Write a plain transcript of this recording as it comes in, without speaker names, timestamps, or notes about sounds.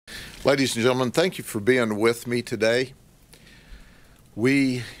Ladies and gentlemen, thank you for being with me today.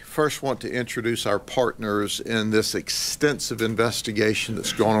 We first want to introduce our partners in this extensive investigation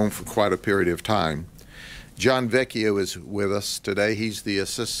that's gone on for quite a period of time. John Vecchio is with us today. He's the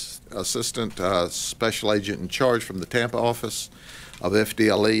Assistant Special Agent in charge from the Tampa office of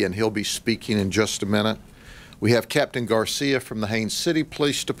FDLE, and he'll be speaking in just a minute. We have Captain Garcia from the Haines City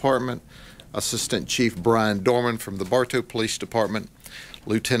Police Department, Assistant Chief Brian Dorman from the Bartow Police Department,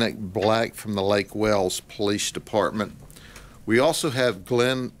 Lieutenant Black from the Lake Wells Police Department. We also have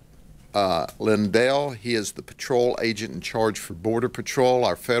Glenn Lindell. He is the patrol agent in charge for Border Patrol,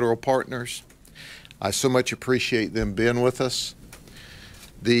 our federal partners. I so much appreciate them being with us.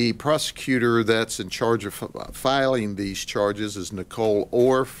 The prosecutor that's in charge of filing these charges is Nicole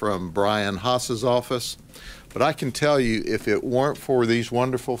Orr from Brian Haas's office. But I can tell you, if it weren't for these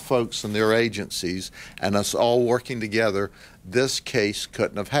wonderful folks and their agencies and us all working together, this case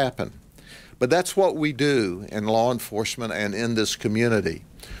couldn't have happened. But that's what we do in law enforcement and in this community.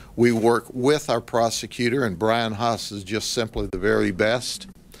 We work with our prosecutor, and Brian Haas is just simply the very best,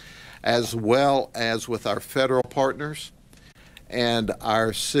 as well as with our federal partners and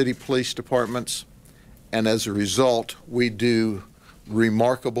our city police departments. And as a result, we do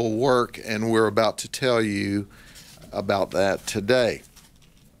remarkable work, and we're about to tell you about that today.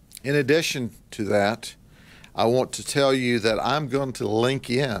 In addition to that, I want to tell you that I'm going to link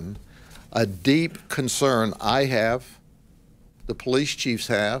in a deep concern I have, the police chiefs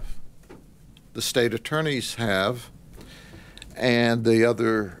have, the state attorneys have, and the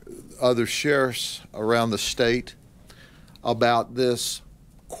other sheriffs around the state about this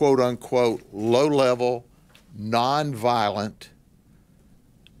quote-unquote low-level, nonviolent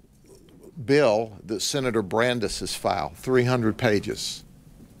bill that Senator Brandes has filed, 300 pages.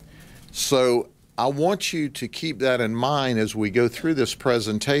 So I want you to keep that in mind as we go through this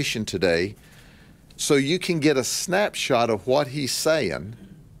presentation today, so you can get a snapshot of what he's saying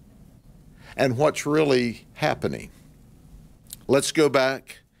and what's really happening. Let's go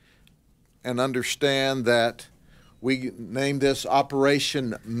back and understand that we named this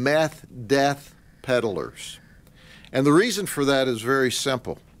Operation Meth Death Peddlers. And the reason for that is very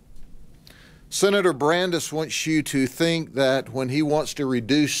simple. Senator Brandes wants you to think that when he wants to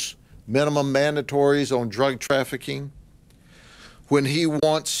reduce minimum mandatories on drug trafficking, when he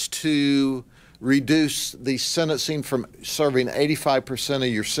wants to reduce the sentencing from serving 85%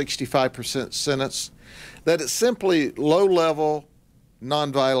 of your 65% sentence, that it's simply low-level,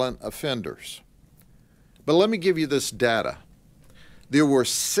 nonviolent offenders. But let me give you this data. There were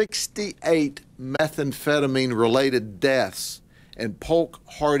 68 methamphetamine-related deaths in Polk,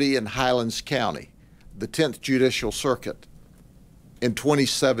 Hardy, and Highlands County, the 10th Judicial Circuit, in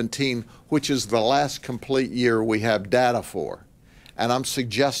 2017, which is the last complete year we have data for. And I'm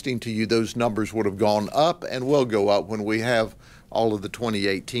suggesting to you those numbers would have gone up and will go up when we have all of the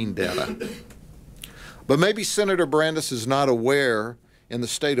 2018 data. But maybe Senator Brandes is not aware, in the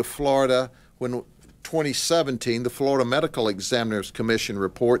state of Florida, when 2017, the Florida Medical Examiners Commission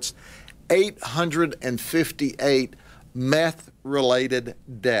reports 858 meth-related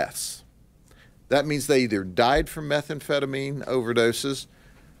deaths. That means they either died from methamphetamine overdoses,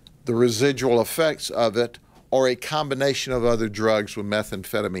 the residual effects of it, or a combination of other drugs with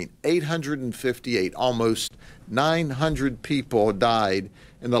methamphetamine. 858, almost 900 people died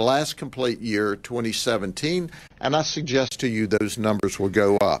in the last complete year, 2017, and I suggest to you those numbers will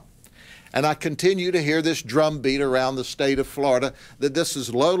go up. And I continue to hear this drumbeat around the state of Florida that this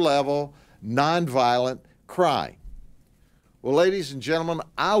is low-level, nonviolent crime. Well, ladies and gentlemen,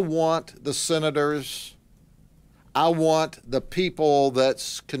 I want the senators, I want the people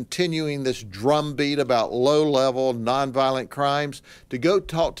that's continuing this drumbeat about low-level, nonviolent crimes to go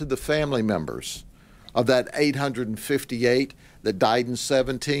talk to the family members of that 858 that died in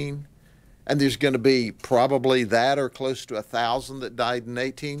 17. And there's going to be probably that or close to 1,000 that died in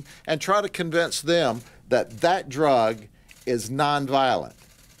 18, and try to convince them that that drug is nonviolent,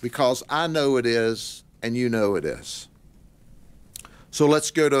 because I know it is and you know it is. So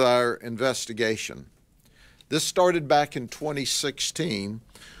let's go to our investigation. This started back in 2016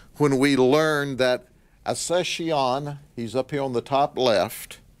 when we learned that Ascension, he's up here on the top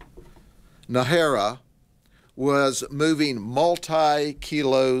left, Nahara, was moving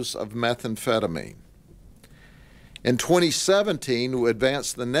multi-kilos of methamphetamine. In 2017, we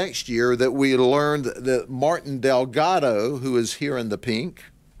advanced the next year that we learned that Martin Delgado, who is here in the pink,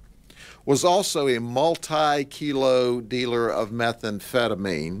 was also a multi-kilo dealer of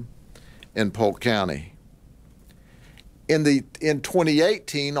methamphetamine in Polk County. In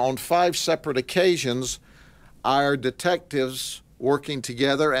 2018, on 5 separate occasions, our detectives working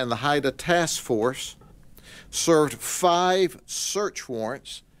together, and the HIDTA task force served 5 search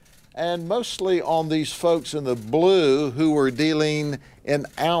warrants, and mostly on these folks in the blue who were dealing in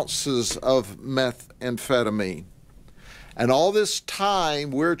ounces of methamphetamine. And all this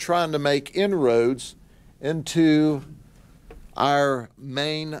time, we're trying to make inroads into our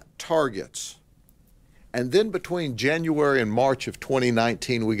main targets. And then between January and March of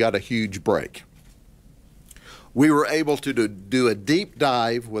 2019, we got a huge break. We were able to do a deep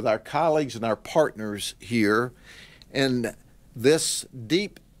dive with our colleagues and our partners here, and this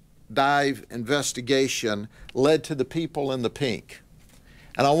deep dive investigation led to the people in the pink.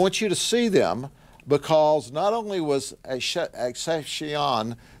 And I want you to see them, because not only was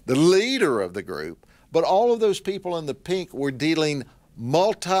Aseshian the leader of the group, but all of those people in the pink were dealing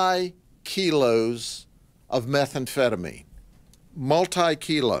multi-kilos of methamphetamine.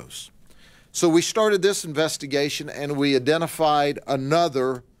 Multi-kilos. So we started this investigation, and we identified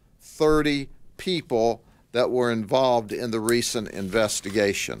another 30 people that were involved in the recent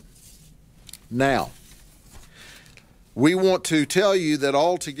investigation. Now, we want to tell you that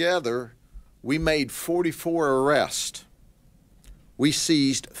altogether, we made 44 arrests. We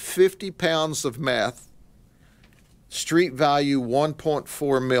seized 50 pounds of meth, street value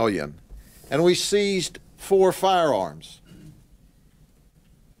 $1.4 million, and we seized 4 firearms.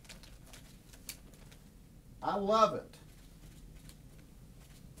 I love it.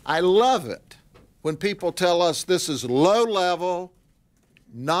 I love it when people tell us this is low-level,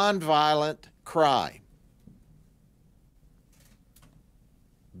 nonviolent crime.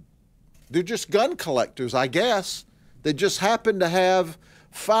 They're just gun collectors, I guess. They just happen to have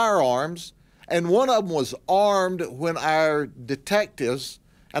firearms, and one of them was armed when our detectives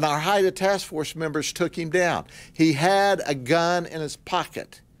and our HIDTA task force members took him down. He had a gun in his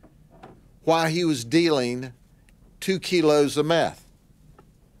pocket while he was dealing 2 kilos of meth.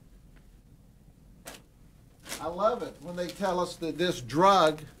 I love it when they tell us that this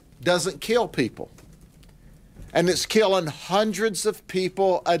drug doesn't kill people. And it's killing hundreds of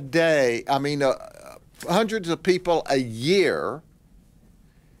people a day, hundreds of people a year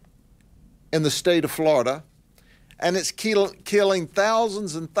in the state of Florida. And it's killing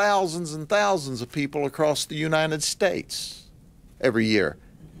thousands and thousands and thousands of people across the United States every year.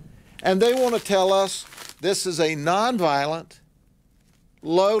 And they want to tell us this is a nonviolent,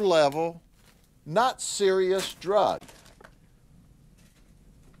 low-level, not serious drug.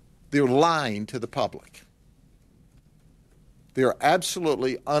 They're lying to the public. They're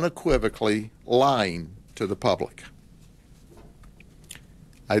absolutely, unequivocally lying to the public.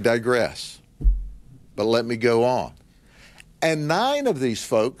 I digress, but let me go on. And 9 of these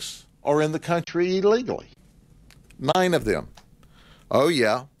folks are in the country illegally. 9 of them. Oh,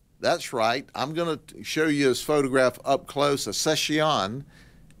 yeah. That's right. I'm going to show you his photograph up close. Aseshian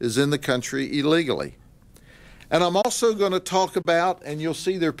is in the country illegally. And I'm also going to talk about, and you'll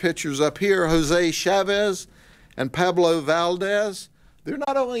see their pictures up here, Jose Chavez and Pablo Valdez. They're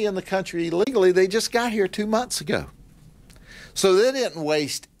not only in the country illegally, they just got here 2 months ago. So they didn't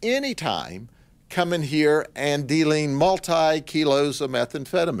waste any time coming here and dealing multi-kilos of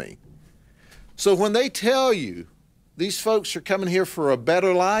methamphetamine. So when they tell you these folks are coming here for a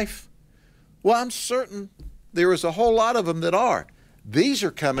better life, well, I'm certain there is a whole lot of them that are. These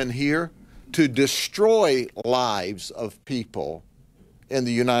are coming here to destroy lives of people in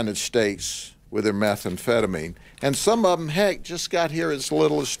the United States with their methamphetamine. And some of them, heck, just got here as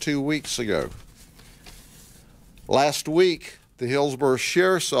little as 2 weeks ago. Last week, the Hillsborough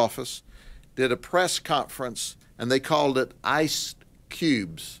Sheriff's Office did a press conference, and they called it Ice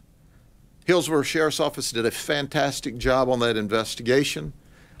Cubes. Hillsborough Sheriff's Office did a fantastic job on that investigation.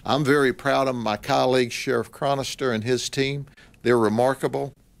 I'm very proud of my colleague, Sheriff Chronister, and his team. They're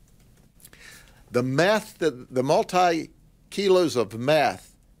remarkable. The meth, the multi-kilos of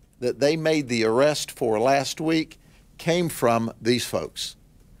meth that they made the arrest for last week came from these folks.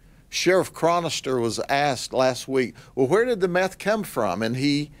 Sheriff Chronister was asked last week, well, where did the meth come from? And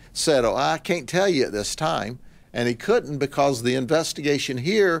he said, oh, I can't tell you at this time. And he couldn't because the investigation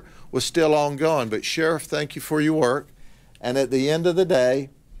here was still ongoing. But Sheriff, thank you for your work. And at the end of the day,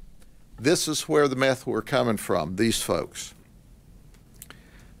 this is where the meth were coming from, these folks.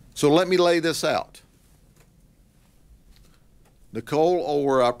 So let me lay this out. Nicole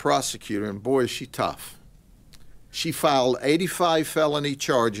Orr, our prosecutor, and boy, is she tough. She filed 85 felony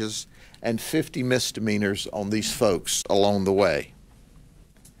charges and 50 misdemeanors on these folks along the way.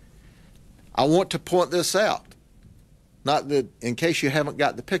 I want to point this out, not that in case you haven't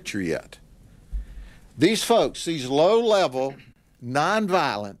got the picture yet. These folks, these low-level,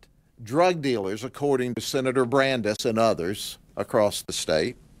 nonviolent drug dealers, according to Senator Brandis and others across the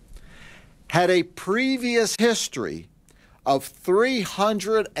state, had a previous history of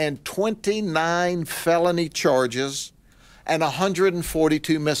 329 felony charges and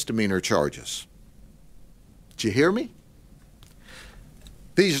 142 misdemeanor charges. Did you hear me?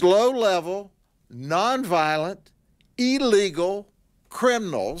 These low-level, nonviolent, illegal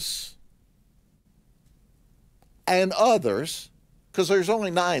criminals and others, because there's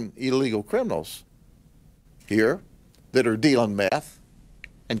only 9 illegal criminals here that are dealing meth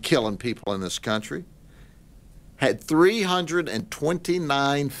and killing people in this country, had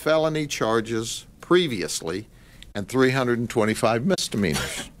 329 felony charges previously and 325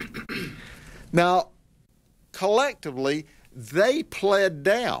 misdemeanors. Now, collectively, they pled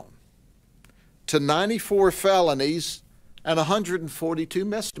down to 94 felonies and 142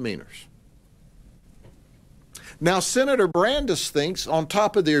 misdemeanors. Now, Senator Brandes thinks, on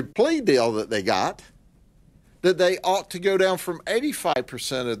top of their plea deal that they got, that they ought to go down from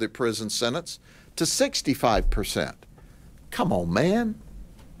 85% of their prison sentence to 65%. Come on, man.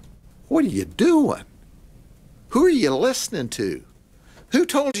 What are you doing? Who are you listening to? Who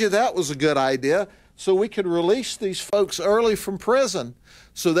told you that was a good idea so we could release these folks early from prison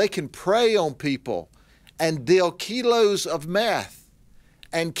so they can prey on people and deal kilos of meth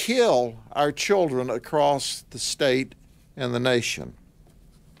and kill our children across the state and the nation?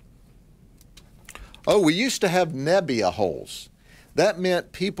 Oh, we used to have nebia holes. That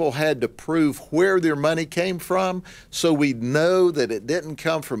meant people had to prove where their money came from so we'd know that it didn't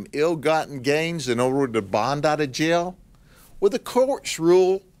come from ill-gotten gains in order to bond out of jail. Well, the courts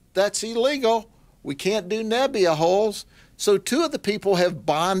rule that's illegal. We can't do nebia holes. So 2 of the people have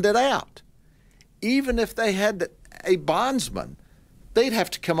bonded out. Even if they had a bondsman, they'd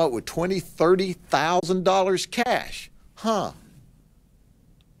have to come up with $20,000, $30,000 cash. Huh.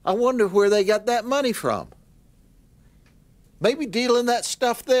 I wonder where they got that money from. Maybe dealing that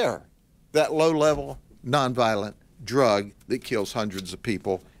stuff there, that low-level, nonviolent drug that kills hundreds of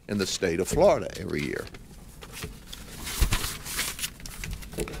people in the state of Florida every year.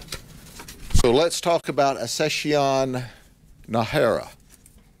 So let's talk about Ascension Nahara.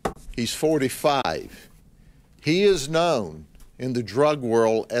 He's 45. He is known in the drug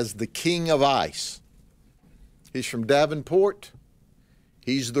world as the King of Ice. He's from Davenport.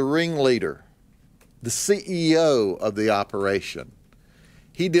 He's the ringleader, the CEO of the operation.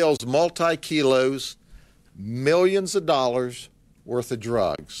 He deals multi-kilos, millions of dollars worth of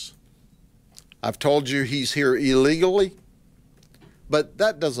drugs. I've told you he's here illegally, but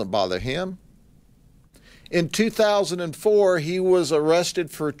that doesn't bother him. In 2004, he was arrested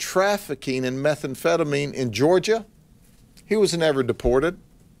for trafficking in methamphetamine in Georgia. He was never deported.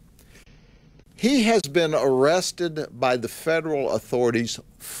 He has been arrested by the federal authorities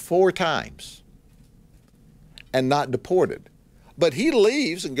 4 times and not deported. But he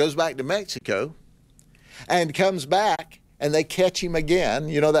leaves and goes back to Mexico and comes back and they catch him again.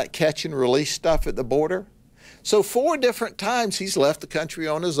 You know that catch and release stuff at the border? So 4 different times he's left the country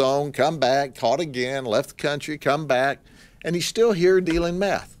on his own, come back, caught again, left the country, come back, and he's still here dealing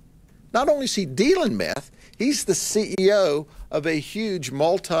meth. Not only is he dealing meth, he's the CEO of a huge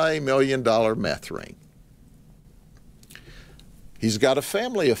multi-million-dollar meth ring. He's got a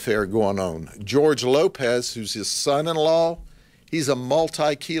family affair going on. George Lopez, who's his son-in-law, he's a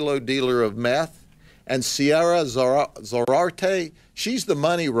multi-kilo dealer of meth. And Sierra Zorarte, she's the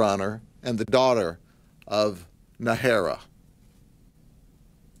money runner and the daughter of Nahara.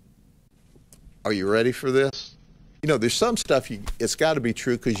 Are you ready for this? You know, there's some stuff, it's got to be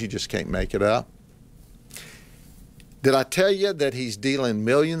true because you just can't make it up. Did I tell you that he's dealing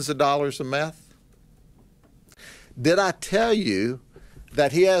millions of dollars of meth? Did I tell you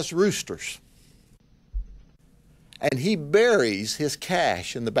that he has roosters? And he buries his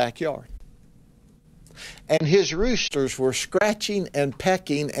cash in the backyard. And his roosters were scratching and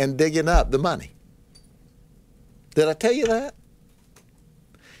pecking and digging up the money. Did I tell you that?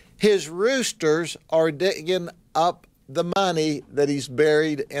 His roosters are digging up the money that he's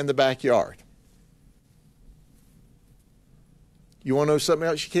buried in the backyard. You want to know something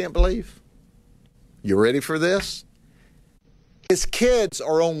else you can't believe? You ready for this? His kids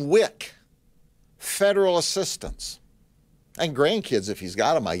are on WIC, federal assistance, and grandkids if he's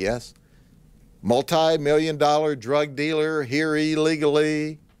got them, I guess. Multi-million-dollar drug dealer here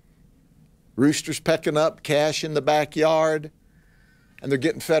illegally, roosters pecking up cash in the backyard, and they're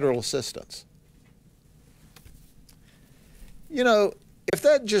getting federal assistance. You know, if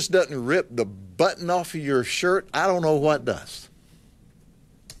that just doesn't rip the button off of your shirt, I don't know what does.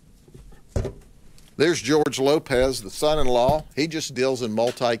 There's George Lopez, the son-in-law. He just deals in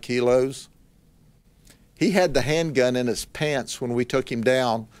multi-kilos. He had the handgun in his pants when we took him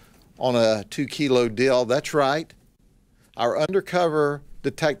down on a 2-kilo deal. That's right. Our undercover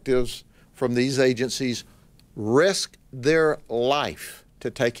detectives from these agencies risked their life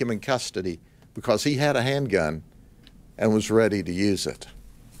to take him in custody because he had a handgun and was ready to use it.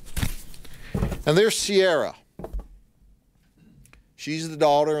 And there's Sierra. She's the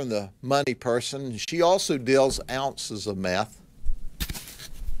daughter and the money person. She also deals ounces of meth.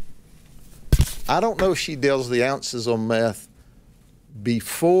 I don't know if she deals the ounces of meth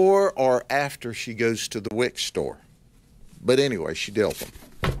before or after she goes to the WIC store. But anyway, she deals them.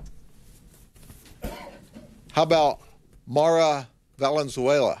 How about Mara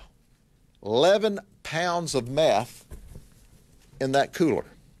Valenzuela? 11 pounds of meth in that cooler.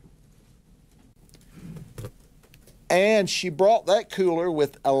 And she brought that cooler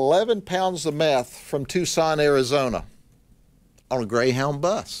with 11 pounds of meth from Tucson, Arizona on a Greyhound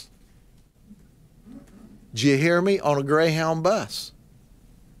bus. Did you hear me? On a Greyhound bus.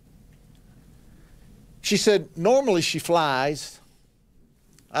 She said normally she flies.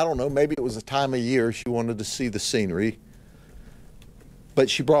 I don't know, maybe it was a time of year she wanted to see the scenery. But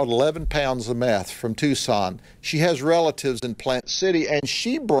she brought 11 pounds of meth from Tucson. She has relatives in Plant City, and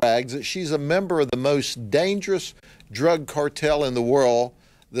she brags that she's a member of the most dangerous drug cartel in the world,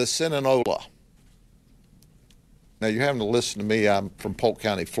 the Sinaloa. Now, you're having to listen to me. I'm from Polk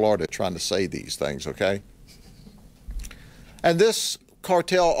County, Florida, trying to say these things, okay? And this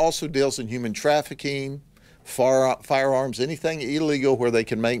cartel also deals in human trafficking, firearms, anything illegal where they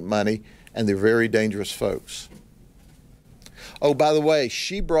can make money, and they're very dangerous folks. Oh, by the way,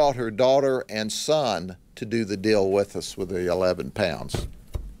 she brought her daughter and son to do the deal with us with the 11 pounds.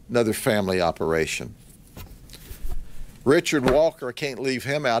 Another family operation. Richard Walker, I can't leave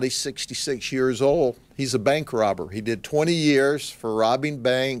him out. He's 66 years old. He's a bank robber. He did 20 years for robbing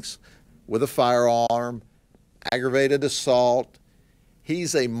banks with a firearm, aggravated assault.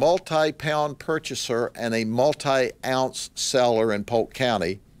 He's a multi-pound purchaser and a multi-ounce seller in Polk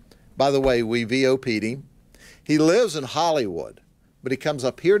County. By the way, we VOP'd him. He lives in Hollywood, but he comes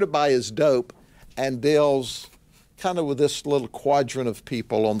up here to buy his dope and deals kind of with this little quadrant of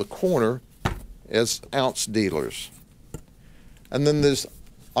people on the corner as ounce dealers. And then there's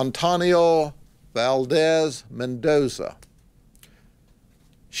Antonio Valdez Mendoza.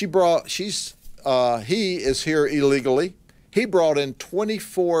 He is here illegally. He brought in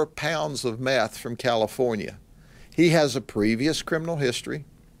 24 pounds of meth from California. He has a previous criminal history,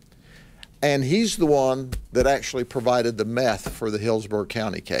 and he's the one that actually provided the meth for the Hillsborough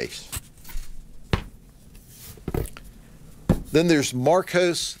County case. Then there's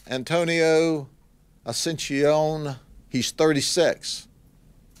Marcos Antonio Ascension. He's 36.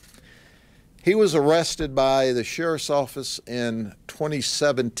 He was arrested by the sheriff's office in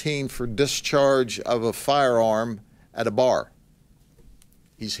 2017 for discharge of a firearm at a bar.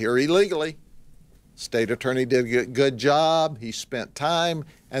 He's here illegally. State attorney did a good job. He spent time,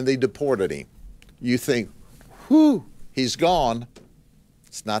 and they deported him. You think, whew, he's gone.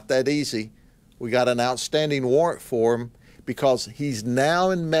 It's not that easy. We got an outstanding warrant for him because he's now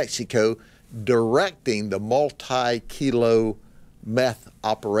in Mexico directing the multi-kilo meth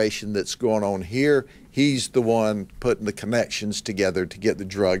operation that's going on here. He's the one putting the connections together to get the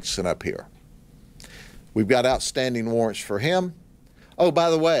drugs sent up here. We've got outstanding warrants for him. Oh, by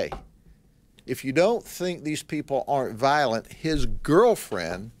the way, if you don't think these people aren't violent, his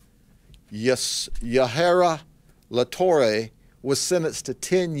girlfriend, Yahara Latorre, was sentenced to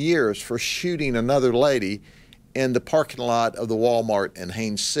 10 years for shooting another lady in the parking lot of the Walmart in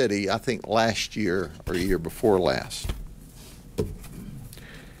Haines City, I think last year or year before last.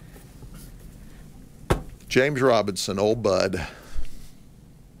 James Robinson, old Bud.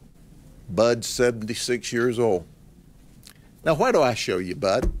 Bud's 76 years old. Now, why do I show you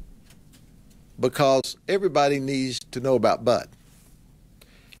Bud? Because everybody needs to know about Bud.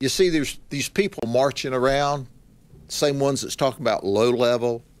 You see, there's these people marching around, same ones that's talking about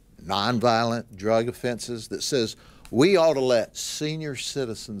low-level, nonviolent drug offenses, that says we ought to let senior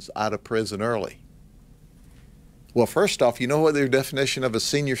citizens out of prison early. Well, first off, you know what their definition of a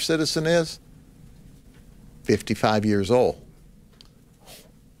senior citizen is? 55 years old.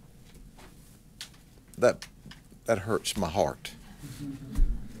 That hurts my heart.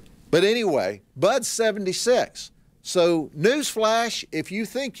 But anyway, Bud's 76. So newsflash, if you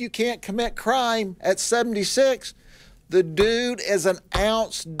think you can't commit crime at 76, the dude is an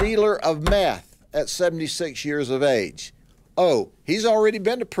ounce dealer of meth at 76 years of age. Oh, he's already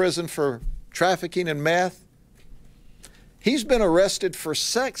been to prison for trafficking in meth. He's been arrested for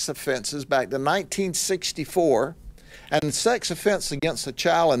sex offenses back to 1964. And sex offense against a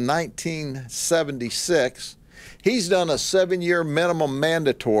child in 1976, he's done a 7-year minimum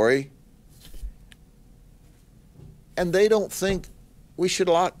mandatory, and they don't think we should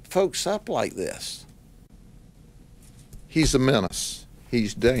lock folks up like this. He's a menace.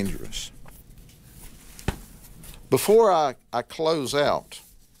 He's dangerous. Before I close out,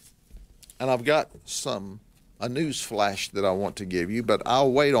 and I've got a news flash that I want to give you, but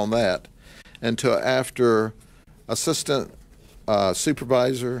I'll wait on that until after Assistant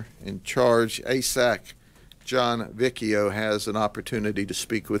Supervisor in Charge, ASAC, John Vecchio, has an opportunity to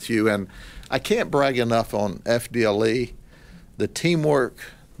speak with you. And I can't brag enough on FDLE. The teamwork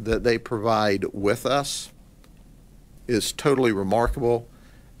that they provide with us is totally remarkable.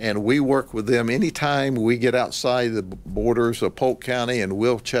 And we work with them anytime we get outside the borders of Polk County, and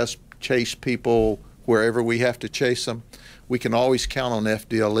we'll chase people wherever we have to chase them. We can always count on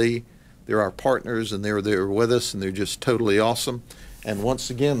FDLE. They're our partners, and they're there with us, and they're just totally awesome. And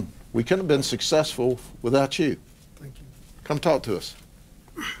once again, we couldn't have been successful without you. Thank you. Come talk to us.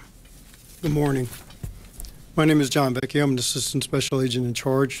 Good morning. My name is John Vecchio. I'm an Assistant Special Agent in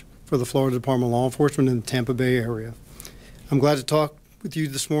Charge for the Florida Department of Law Enforcement in the Tampa Bay area. I'm glad to talk with you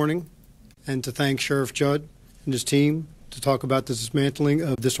this morning and to thank Sheriff Judd and his team to talk about the dismantling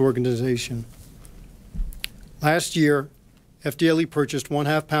of this organization. Last year, FDLE purchased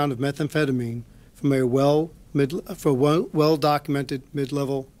 1/2 pound of methamphetamine from a well-documented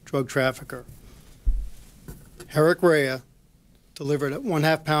mid-level drug trafficker. Herrick Rea delivered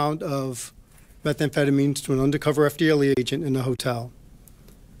 1/2 pound of methamphetamines to an undercover FDLE agent in a hotel.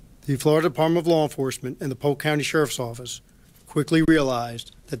 The Florida Department of Law Enforcement and the Polk County Sheriff's Office quickly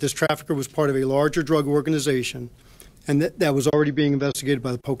realized that this trafficker was part of a larger drug organization, and that was already being investigated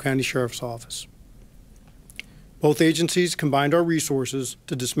by the Polk County Sheriff's Office. Both agencies combined our resources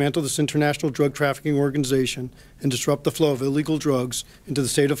to dismantle this international drug trafficking organization and disrupt the flow of illegal drugs into the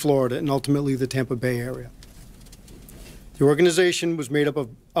state of Florida and ultimately the Tampa Bay area. The organization was made up of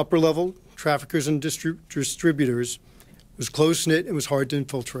upper-level traffickers and distributors, was close-knit, and was hard to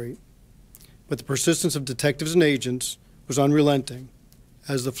infiltrate. But the persistence of detectives and agents was unrelenting.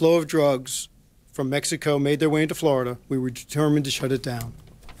 As the flow of drugs from Mexico made their way into Florida, we were determined to shut it down.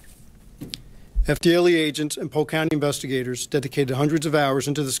 FDLE agents and Polk County investigators dedicated hundreds of hours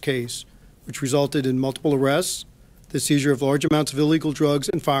into this case, which resulted in multiple arrests, the seizure of large amounts of illegal drugs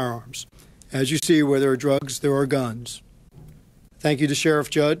and firearms. As you see, where there are drugs, there are guns. Thank you to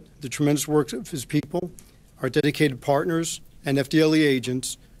Sheriff Judd, the tremendous work of his people, our dedicated partners, and FDLE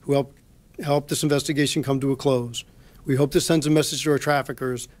agents who helped this investigation come to a close. We hope this sends a message to our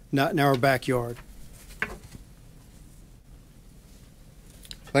traffickers, not in our backyard.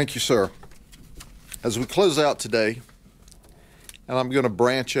 Thank you, sir. As we close out today, and I'm going to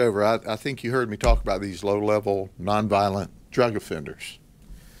branch over, I think you heard me talk about these low-level, nonviolent drug offenders.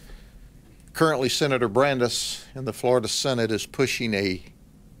 Currently, Senator Brandes in the Florida Senate is pushing a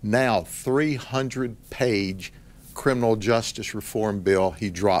now 300-page criminal justice reform bill he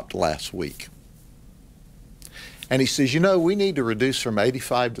dropped last week. And he says, you know, we need to reduce from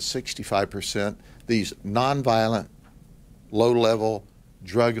 85 to 65% these nonviolent, low-level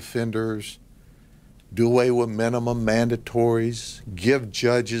drug offenders, do away with minimum mandatories, give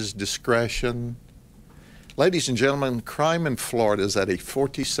judges discretion. Ladies and gentlemen, crime in Florida is at a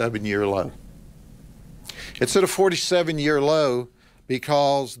 47-year low. It's at a 47-year low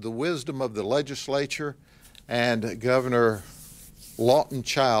because the wisdom of the legislature and Governor Lawton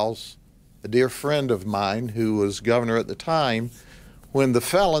Childs, a dear friend of mine who was governor at the time, when the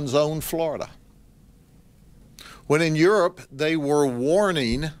felons owned Florida. When in Europe they were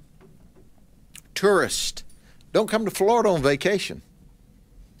warning tourists, don't come to Florida on vacation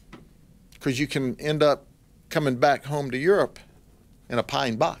because you can end up coming back home to Europe in a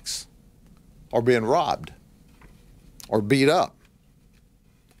pine box or being robbed or beat up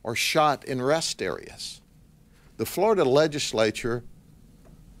or shot in rest areas. The Florida legislature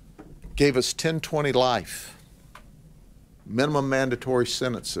gave us 10-20 life, minimum mandatory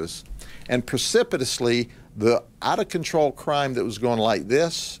sentences, and precipitously the out-of-control crime that was going like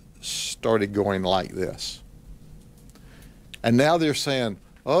this started going like this. And now they're saying,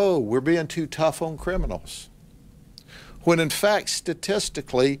 oh, we're being too tough on criminals. When in fact,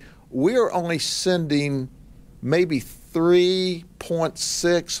 statistically, we're only sending maybe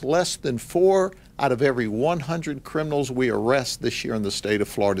 3.6, less than 4 out of every 100 criminals we arrest this year in the state of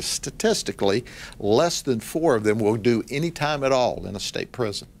Florida. Statistically, less than 4 of them will do any time at all in a state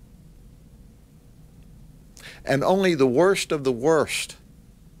prison. And only the worst of the worst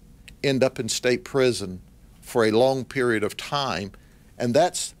end up in state prison for a long period of time, and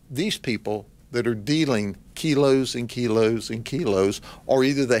that's these people that are dealing kilos and kilos and kilos, or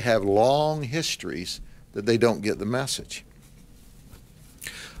either they have long histories that they don't get the message.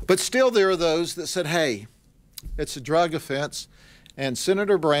 But still there are those that said, hey, it's a drug offense, and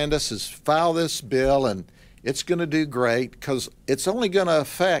Senator Brandes has filed this bill, and it's going to do great because it's only going to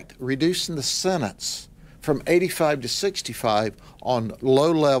affect reducing the sentence from 85 to 65 on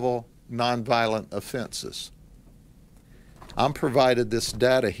low-level nonviolent offenses. I'm provided this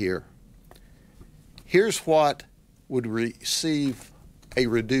data here. Here's what would receive a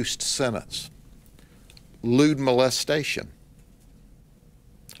reduced sentence. Lewd molestation,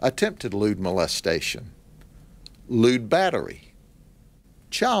 attempted lewd molestation, lewd battery,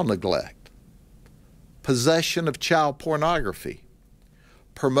 child neglect, possession of child pornography,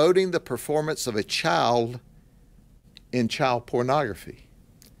 promoting the performance of a child in child pornography,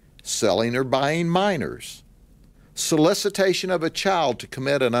 selling or buying minors, solicitation of a child to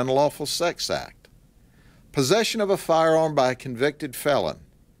commit an unlawful sex act, possession of a firearm by a convicted felon,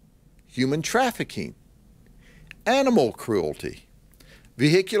 human trafficking, animal cruelty,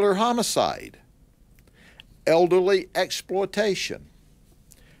 vehicular homicide, elderly exploitation,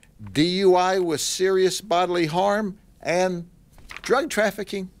 DUI with serious bodily harm, and drug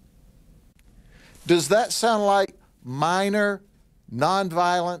trafficking. Does that sound like minor,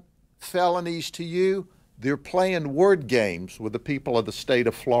 nonviolent felonies to you? They're playing word games with the people of the state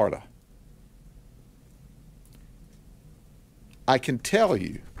of Florida. I can tell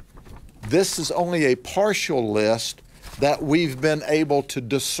you, this is only a partial list that we've been able to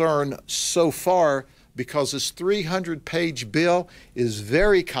discern so far, because this 300-page bill is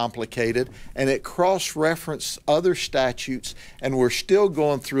very complicated and it cross-references other statutes, and we're still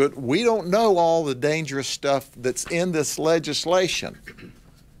going through it. We don't know all the dangerous stuff that's in this legislation.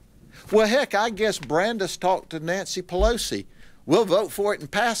 Well, heck, I guess Brandes talked to Nancy Pelosi. We'll vote for it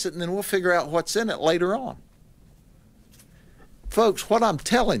and pass it, and then we'll figure out what's in it later on. Folks, what I'm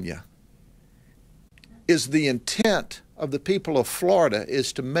telling you is the intent of the people of Florida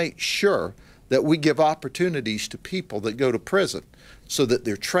is to make sure that we give opportunities to people that go to prison so that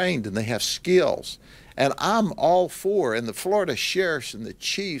they're trained and they have skills. And I'm all for, and the Florida sheriffs and the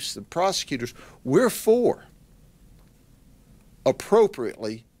chiefs and prosecutors, we're for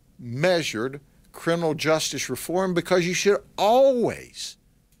appropriately measured criminal justice reform, because you should always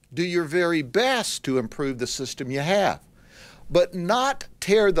do your very best to improve the system you have, but not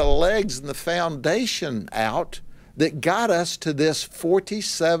tear the legs and the foundation out that got us to this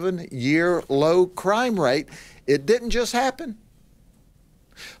 47-year low crime rate. It didn't just happen.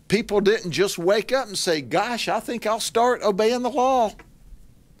 People didn't just wake up and say, gosh, I think I'll start obeying the law.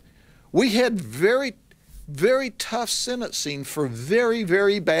 We had very, very tough sentencing for very,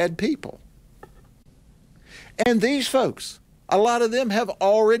 very bad people. And these folks, a lot of them have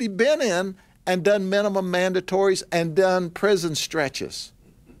already been in and done minimum mandatories and done prison stretches.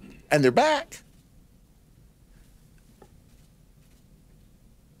 And they're back.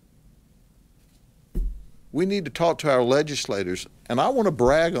 We need to talk to our legislators, and I want to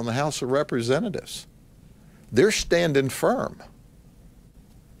brag on the House of Representatives. They're standing firm.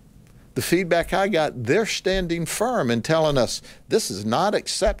 The feedback I got, they're standing firm and telling us this is not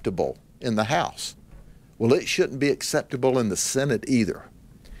acceptable in the House. Well, it shouldn't be acceptable in the Senate either.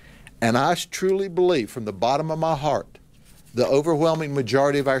 And I truly believe from the bottom of my heart, the overwhelming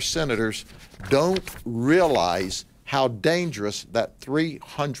majority of our senators don't realize how dangerous that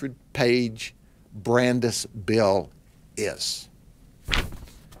 300-page Brandes bill is.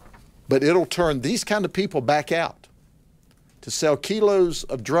 But it'll turn these kind of people back out to sell kilos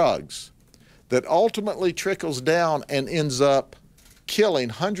of drugs that ultimately trickles down and ends up killing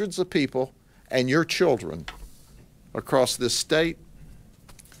hundreds of people and your children across this state.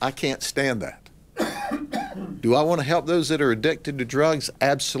 I can't stand that. Do I want to help those that are addicted to drugs?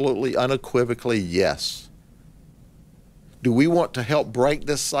 Absolutely, unequivocally, yes. Do we want to help break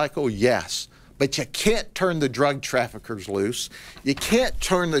this cycle? Yes. But you can't turn the drug traffickers loose. You can't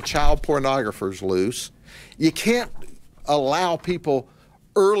turn the child pornographers loose. You can't allow people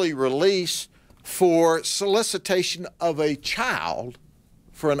early release for solicitation of a child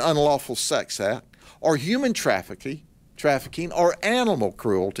for an unlawful sex act, or human trafficking, or animal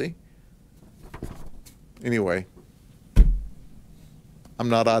cruelty. Anyway, I'm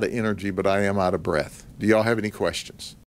not out of energy, but I am out of breath. Do y'all have any questions?